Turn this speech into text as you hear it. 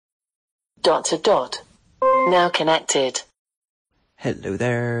... Now connected. Hello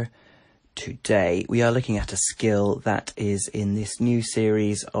there. Today we are looking at a skill that is in this new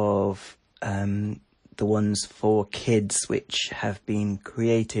series of the ones for kids, which have been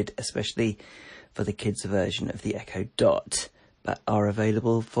created especially for the kids version of the Echo Dot, but are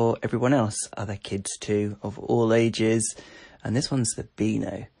available for everyone else, other kids too, of all ages. And this one's the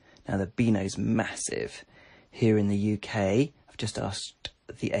Beano. Now the Beano's massive. Here in the UK, I've just asked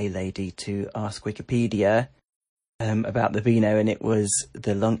the A-lady to ask Wikipedia about the Beano, and it is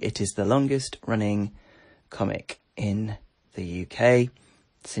the longest running comic in the UK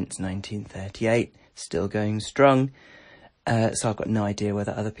since 1938, still going strong. So I've got no idea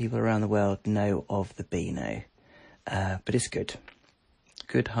whether other people around the world know of the Beano, but it's good.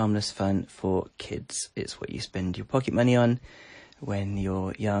 Good, harmless fun for kids. It's what you spend your pocket money on when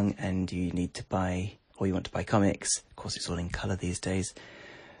you're young and you need to buy, or you want to buy comics. Of course, it's all in colour these days.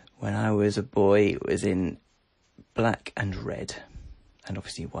 When I was a boy, it was in black and red, and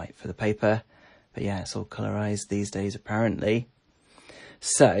obviously white for the paper. But yeah, it's all colorized these days, apparently.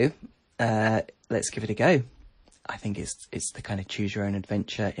 So, let's give it a go. I think it's the kind of choose your own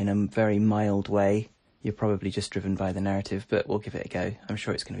adventure in a very mild way. You're probably just driven by the narrative, but we'll give it a go. I'm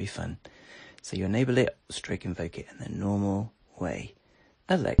sure it's going to be fun. So you enable it, stroke invoke it in the normal way.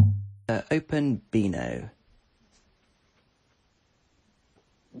 Alexa, open Beano.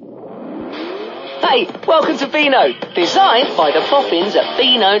 Hey, welcome to Beano, designed by the boffins at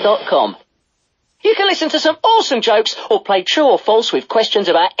Beano.com. You can listen to some awesome jokes or play true or false with questions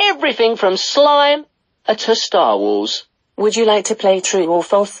about everything from slime to Star Wars. Would you like to play true or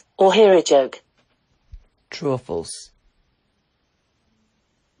false, or hear a joke? True or false?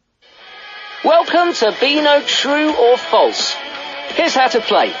 Welcome to Beano True or False. Here's how to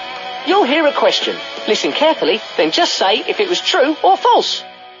play. You'll hear a question. Listen carefully, then just say if it was true or false.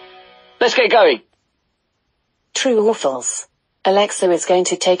 Let's get going. True or false? Alexa is going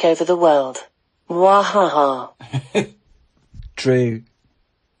to take over the world. Wahaha. True.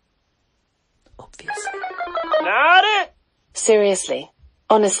 Obviously. Not it. Seriously.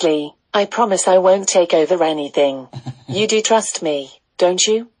 Honestly, I promise I won't take over anything. You do trust me, don't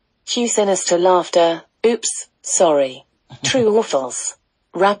you? Cue sinister laughter. Oops, sorry. True or false?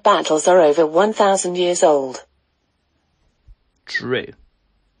 Rap battles are over 1,000 years old. True.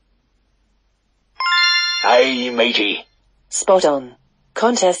 Hey, matey. Spot on.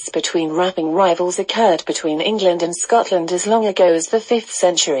 Contests between rapping rivals occurred between England and Scotland as long ago as the 5th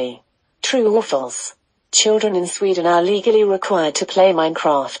century. True or false? Children in Sweden are legally required to play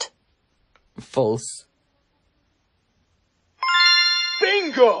Minecraft. False.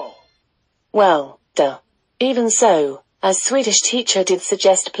 Bingo! Well, duh. Even so, as Swedish teacher did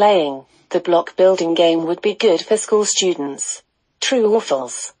suggest playing, the block building game would be good for school students. True or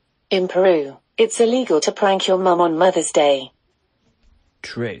false? In Peru, it's illegal to prank your mum on Mother's Day.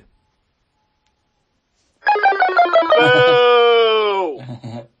 True. Boo!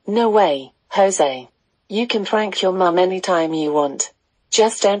 No way, Jose. You can prank your mum anytime you want.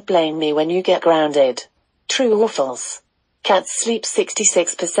 Just don't blame me when you get grounded. True or false? Cats sleep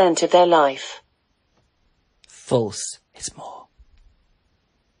 66% of their life. False. It's more.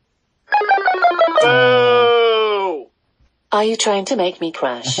 Boo! Are you trying to make me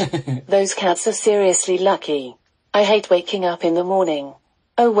crash? Those cats are seriously lucky. I hate waking up in the morning.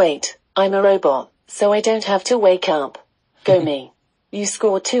 Oh wait, I'm a robot, so I don't have to wake up. Go me. You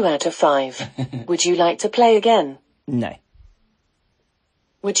scored 2 out of 5. Would you like to play again? No.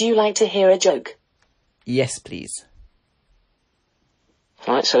 Would you like to hear a joke? Yes, please.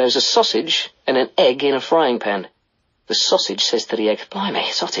 Right, so there's a sausage and an egg in a frying pan. The sausage says to the egg, "Blimey,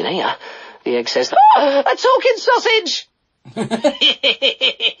 it's hot in here." The egg says, "Ah, a talking sausage!"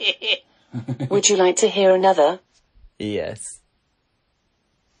 Would you like to hear another? Yes.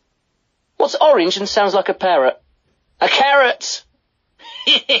 What's orange and sounds like a parrot? A carrot!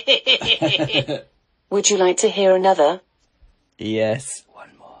 Would you like to hear another? Yes.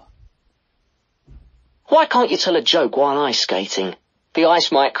 One more. Why can't you tell a joke while ice skating? The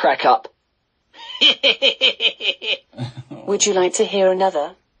ice might crack up. Would you like to hear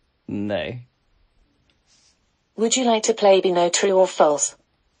another? No. Would you like to play Beano True or False?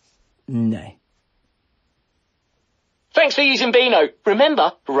 No. Thanks for using Beano.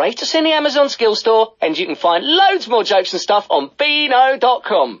 Remember, rate us in the Amazon Skill Store, and you can find loads more jokes and stuff on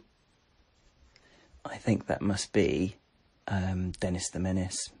Beano.com. I think that must be Dennis the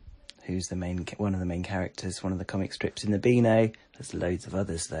Menace, who's one of the main characters, one of the comic strips in the Beano. There's loads of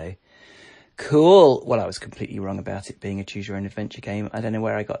others, though. Cool. Well, I was completely wrong about it being a choose-your-own-adventure game. I don't know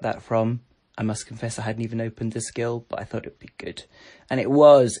where I got that from. I must confess I hadn't even opened the skill, but I thought it would be good. And it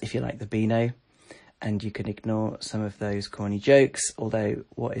was, if you like the Beano. And you can ignore some of those corny jokes, although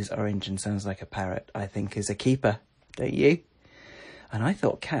what is orange and sounds like a parrot, I think is a keeper, don't you? And I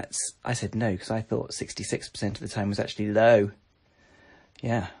thought cats, I said no, because I thought 66% of the time was actually low.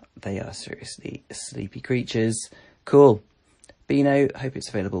 Yeah, they are seriously sleepy creatures. Cool. Beano, hope it's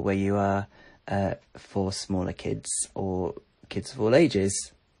available where you are for smaller kids or kids of all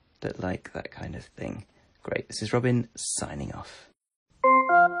ages that like that kind of thing. Great, this is Robin signing off.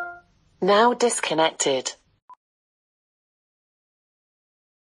 Now disconnected.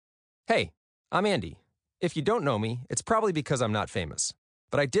 Hey, I'm Andy. If you don't know me, it's probably because I'm not famous.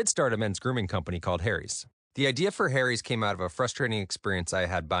 But I did start a men's grooming company called Harry's. The idea for Harry's came out of a frustrating experience I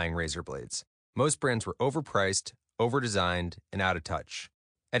had buying razor blades. Most brands were overpriced, overdesigned, and out of touch.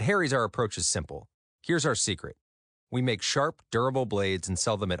 At Harry's, our approach is simple. Here's our secret. We make sharp, durable blades and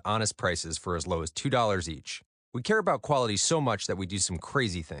sell them at honest prices for as low as $2 each. We care about quality so much that we do some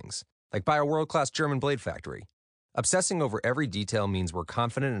crazy things, like buy a world-class German blade factory. Obsessing over every detail means we're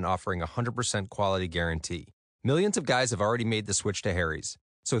confident in offering a 100% quality guarantee. Millions of guys have already made the switch to Harry's,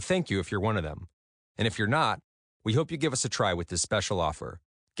 so thank you if you're one of them. And if you're not, we hope you give us a try with this special offer.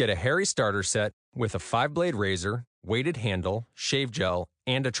 Get a Harry starter set with a 5-blade razor, weighted handle, shave gel,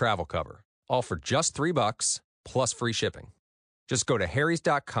 and a travel cover, all for just $3 plus free shipping. Just go to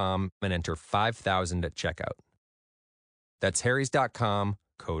harrys.com and enter 5000 at checkout. That's harrys.com,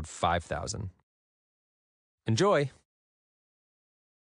 code 5000. Enjoy!